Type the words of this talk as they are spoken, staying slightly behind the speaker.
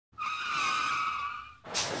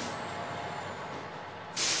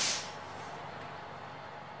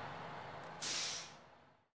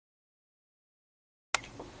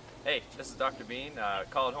Hey, this is Dr. Bean,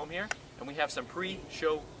 Call It Home here, and we have some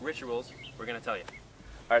pre-show rituals we're going to tell you.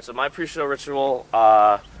 Alright, so my pre-show ritual,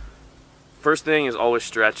 first thing is always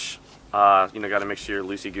stretch. Got to make sure you're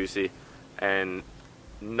loosey-goosey. And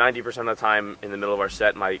 90% of the time in the middle of our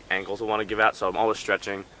set, my ankles will want to give out, so I'm always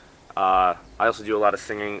stretching. I also do a lot of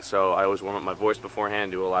singing, so I always warm up my voice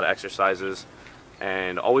beforehand, do a lot of exercises,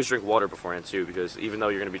 and always drink water beforehand too, because even though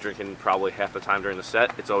you're going to be drinking probably half the time during the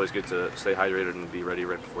set, it's always good to stay hydrated and be ready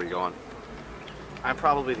right before you go on. I'm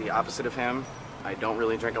probably the opposite of him. I don't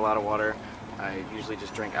really drink a lot of water. I usually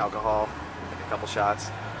just drink alcohol, like a couple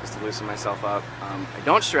shots, just to loosen myself up. I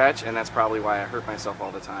don't stretch, and that's probably why I hurt myself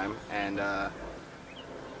all the time. And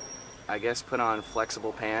I guess put on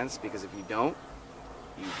flexible pants, because if you don't,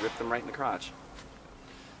 you rip them right in the crotch.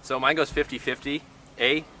 So mine goes 50-50.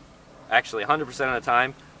 Actually 100% of the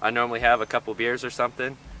time, I normally have a couple beers or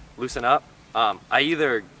something, loosen up. I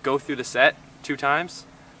either go through the set 2 times,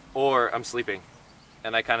 or I'm sleeping.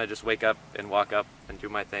 And I kind of just wake up and walk up and do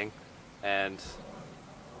my thing, and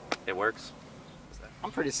it works.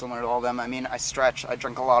 I'm pretty similar to all of them. I mean, I stretch, I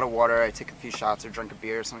drink a lot of water, I take a few shots or drink a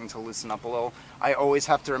beer, something to loosen up a little. I always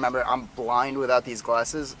have to remember I'm blind without these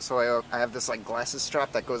glasses, so I have this like glasses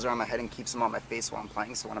strap that goes around my head and keeps them on my face while I'm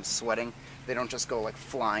playing, so when I'm sweating, they don't just go like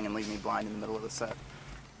flying and leave me blind in the middle of the set.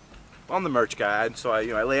 Well, I'm the merch guy, so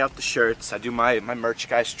I lay out the shirts, I do my merch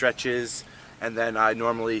guy stretches, and then I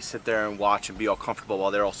normally sit there and watch and be all comfortable while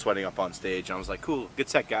they're all sweating up on stage. And I was like, cool, good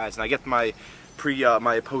set guys, and I get my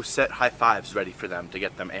my post-set high fives ready for them to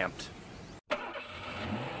get them amped.